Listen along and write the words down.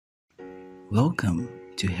Welcome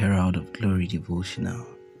to Herald of Glory Devotional.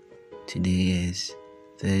 Today is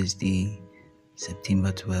Thursday,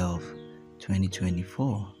 September 12,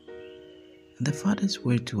 2024. And the Father's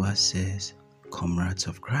word to us says, Comrades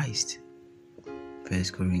of Christ. 1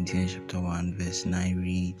 Corinthians chapter 1 verse 9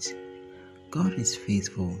 reads, God is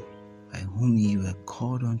faithful, by whom ye were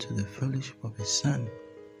called unto the fellowship of his Son,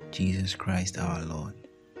 Jesus Christ our Lord.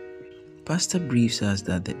 Pastor briefs us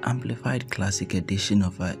that the Amplified Classic edition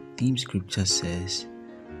of our theme scripture says,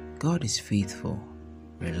 God is faithful,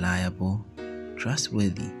 reliable,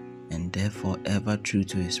 trustworthy, and therefore ever true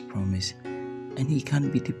to his promise, and he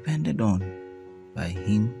can be depended on. By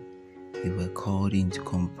him, you were called into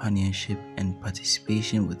companionship and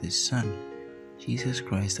participation with his Son, Jesus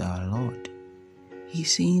Christ our Lord.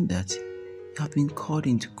 He's saying that you have been called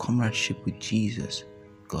into comradeship with Jesus,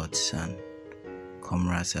 God's Son.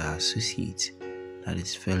 Comrades are associates, that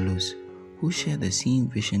is, fellows who share the same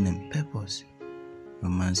vision and purpose.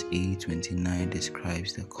 Romans 8:29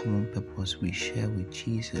 describes the common purpose we share with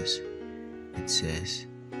Jesus. It says,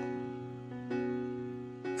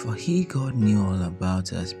 For he, God, knew all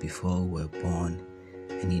about us before we were born,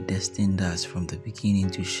 and he destined us from the beginning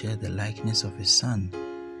to share the likeness of his Son.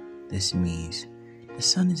 This means the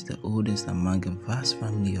Son is the oldest among a vast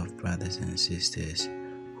family of brothers and sisters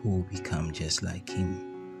who will become just like him.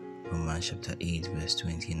 Romans chapter 8 verse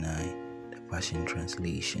 29, the Passion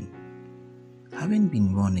Translation. Having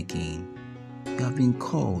been born again, you have been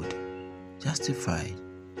called, justified,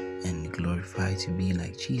 and glorified to be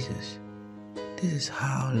like Jesus. This is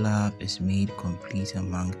how love is made complete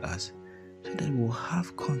among us, so that we'll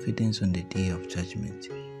have confidence on the day of judgment.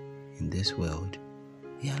 In this world,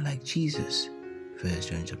 we are like Jesus. 1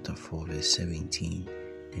 John chapter 4 verse 17,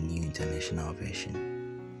 the New International Version.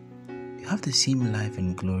 You have the same life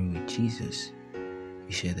and glory with Jesus.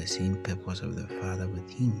 You share the same purpose of the Father with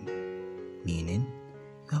him, meaning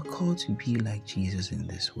you are called to be like Jesus in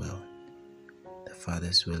this world. The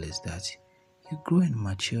Father's will is that you grow and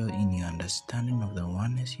mature in your understanding of the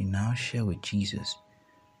oneness you now share with Jesus,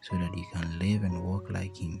 so that you can live and walk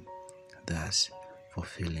like him, thus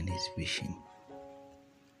fulfilling his vision.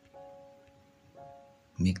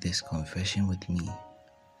 Make this confession with me.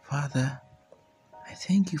 Father, I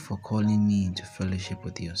thank you for calling me into fellowship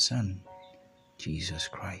with your Son, Jesus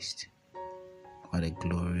Christ. What a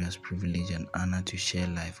glorious privilege and honor to share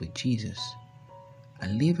life with Jesus. I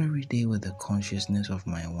live every day with the consciousness of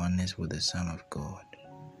my oneness with the Son of God.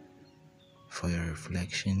 For your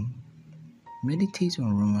reflection, meditate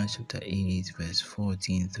on Romans chapter 8 verse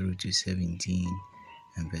 14 through to 17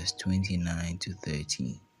 and verse 29 to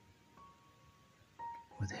 30.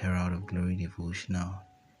 With Herald of Glory Devotional,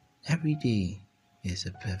 every day is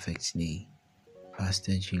a perfect day.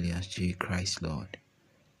 Pastor Julius J. Christ Lord,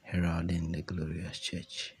 Herald in the Glorious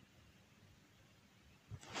Church.